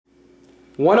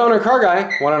One Owner Car Guy,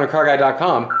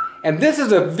 oneownercarguy.com, and this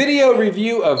is a video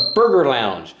review of Burger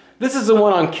Lounge. This is the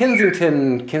one on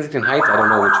Kensington Heights, I don't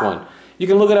know which one. You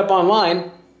can look it up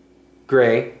online.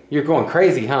 Gray, you're going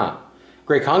crazy, huh?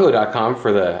 GrayCongo.com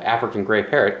for the African gray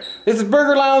parrot. This is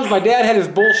Burger Lounge. My dad had his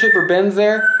bullshipper Benz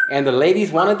there, and the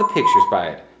ladies wanted the pictures by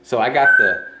it. So I got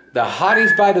the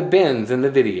hotties by the Benz in the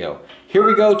video. Here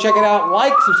we go, check it out.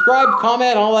 Like, subscribe,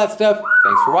 comment, all that stuff.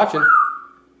 Thanks for watching.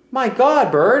 My God,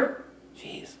 bird.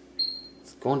 Jeez,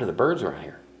 it's going to the birds around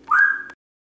here.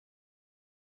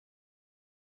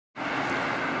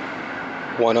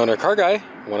 One Owner Car Guy,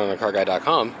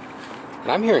 oneownercarguy.com,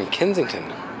 and I'm here in Kensington.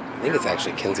 I think it's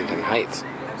actually Kensington Heights.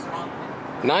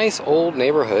 Nice old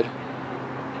neighborhood.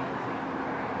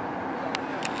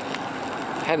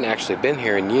 Hadn't actually been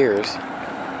here in years.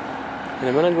 And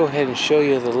I'm gonna go ahead and show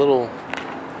you the little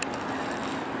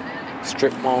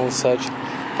strip mall and such.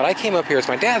 But I came up here, it's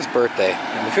my dad's birthday,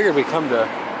 and I figured we'd come to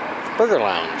Burger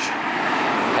Lounge.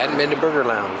 Hadn't been to Burger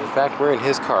Lounge. In fact, we're in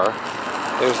his car.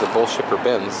 There's the bullshipper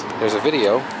Benz. There's a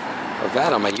video of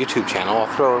that on my YouTube channel. I'll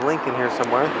throw a link in here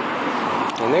somewhere.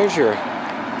 And there's your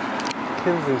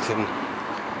Kensington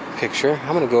picture.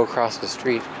 I'm gonna go across the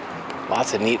street.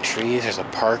 Lots of neat trees. There's a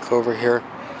park over here.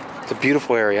 It's a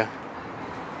beautiful area.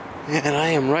 And I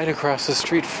am right across the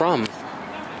street from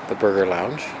the Burger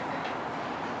Lounge.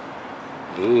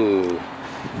 Ooh,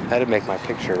 that'd make my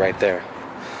picture right there.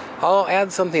 I'll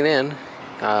add something in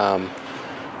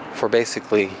for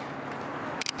basically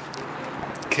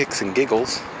kicks and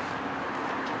giggles.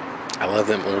 I love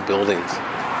them old buildings,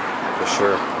 for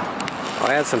sure.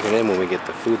 I'll add something in when we get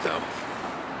the food though.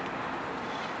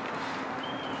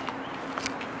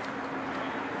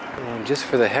 And just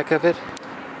for the heck of it,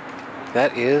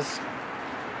 that is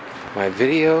my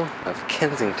video of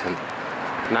Kensington.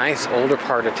 Nice older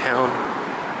part of town.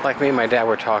 Like me and my dad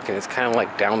were talking, it's kind of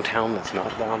like downtown that's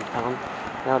not downtown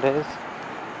nowadays.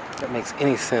 If that makes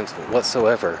any sense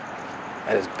whatsoever.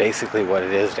 That is basically what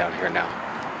it is down here now.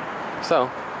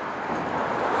 So,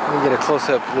 let me get a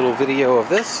close-up little video of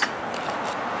this.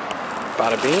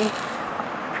 Bada bing.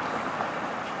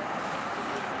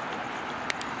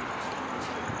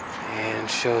 And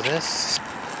show this.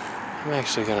 I'm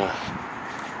actually gonna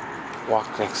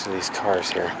walk next to these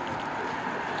cars here.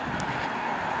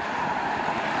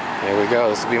 There we go,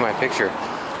 this will be my picture.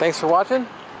 Thanks for watching.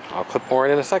 I'll clip more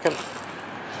in a second.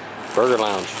 Burger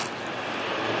Lounge.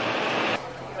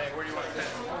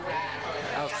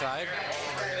 Outside.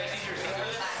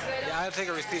 Yeah, I'll take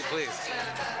a receipt, please.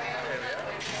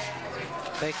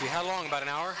 Thank you. How long? About an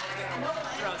hour?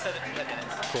 Around 7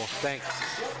 minutes. Cool, thanks.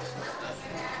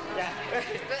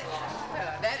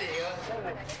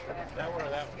 That one or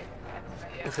that one?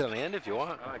 It's on the end if you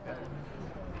want. I like that.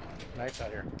 Nice out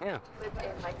here. Yeah.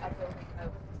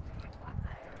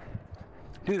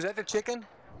 Dude, is that the chicken?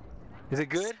 Is it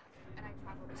good?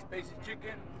 Spicy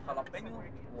chicken, jalapeno.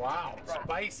 Wow,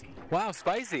 spicy. Wow,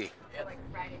 spicy. Yeah.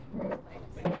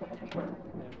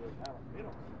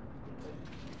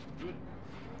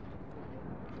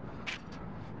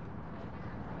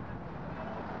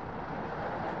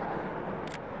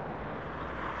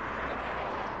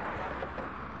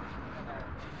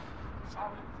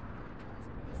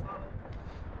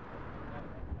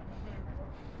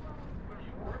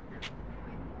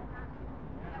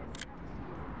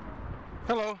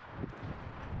 Hello.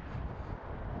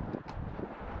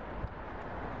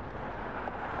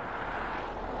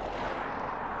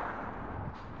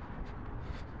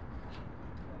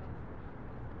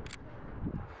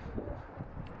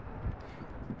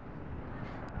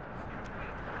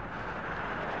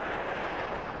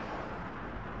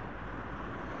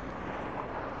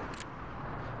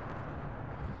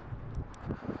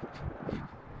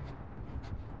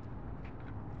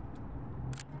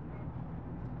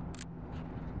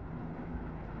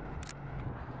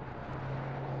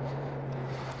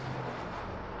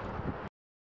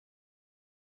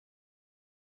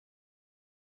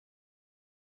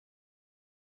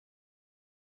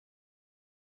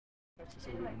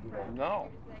 No.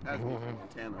 Has to be from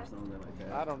Montana or something like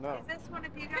that. I don't know. Is this one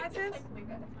of you guys's?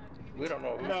 We don't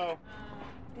know. No.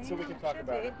 So we can talk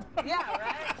about it. Yeah,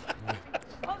 right?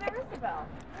 Oh, there is a bell.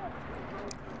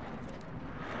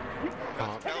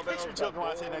 Take a picture, children,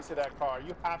 while I sit next to that car.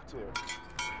 You have to.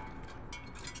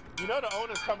 You know the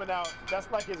owner's coming out. That's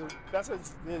like his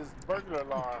burglar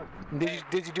alarm. Did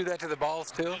you do that to the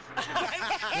balls too?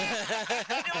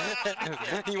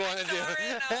 You want to do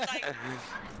it?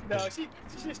 No, she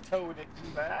just towed it.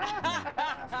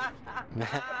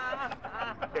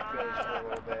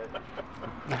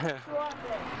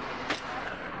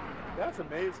 That's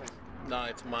amazing. No,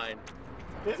 it's mine.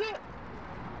 Is it?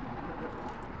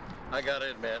 I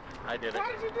gotta admit, I did Why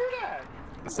it. did you do that?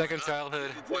 Second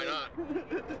childhood. Why not?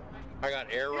 I got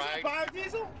air Is it ride.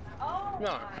 biodiesel? Oh.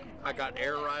 No, I got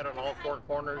air ride on all four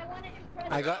corners.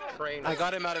 I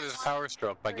got him out of his power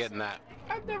stroke by getting that.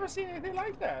 I've never seen anything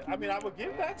like that. I mean, I would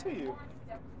give that to you.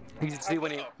 You should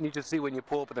see when you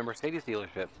pull up at the Mercedes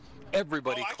dealership.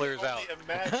 Everybody clears out.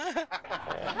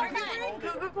 Are you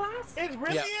Okay. Google Glass? It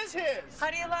really is his. How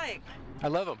do you like? I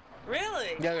love them.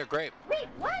 Really? Yeah, they're great. Wait,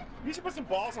 what? You should put some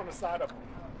balls on the side of them.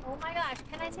 Oh my gosh,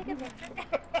 can I take a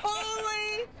picture?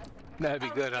 Holy! That'd be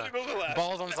good, huh? Google that.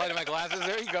 Balls on the side of my glasses.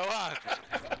 There you go, huh?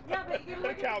 Yeah, but you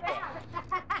look at Cowbell.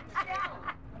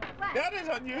 that. That is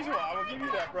unusual. I will give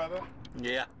you that, brother.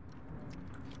 Yeah.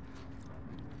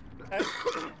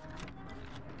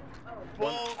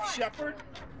 Bull shepherd.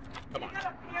 Come on.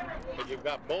 If you've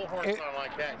got bullhorns on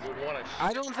like that, you'd want to.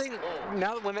 I don't think,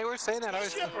 now when they were saying that, I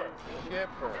was, Shepherd.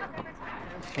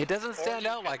 it doesn't stand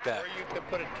out like Or that. you could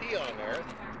put a T on there.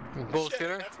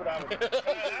 Bullshitter. That's what I would. That's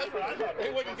what I thought.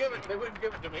 They wouldn't give it. They wouldn't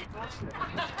give it to me.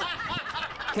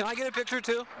 Can I get a picture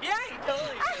too? Yeah, you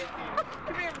totally did.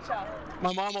 Come here, Michelle.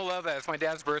 My mom will love that. It's my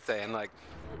dad's birthday, and like,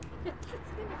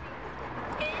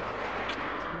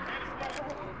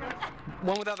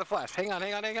 one without the flash. Hang on.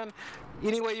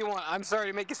 Any way you want. I'm sorry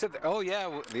to make you sit there. Oh yeah,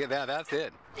 yeah, that's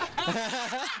it.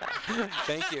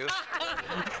 Thank you.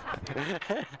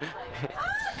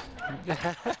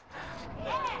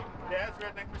 Dad's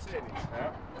redneck Mercedes.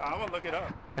 Yeah. I'm gonna look it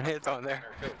up. It's on there.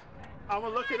 I'm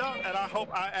gonna look it up, and I hope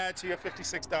I add to your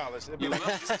 $56. It'll be like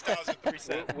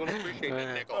 $56.03. We'll appreciate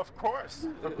that nickel. Of course.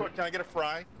 Of course. Can I get a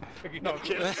fry? No, I'm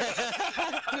kidding.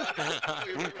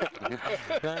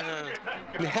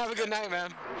 Have a good night,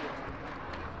 man.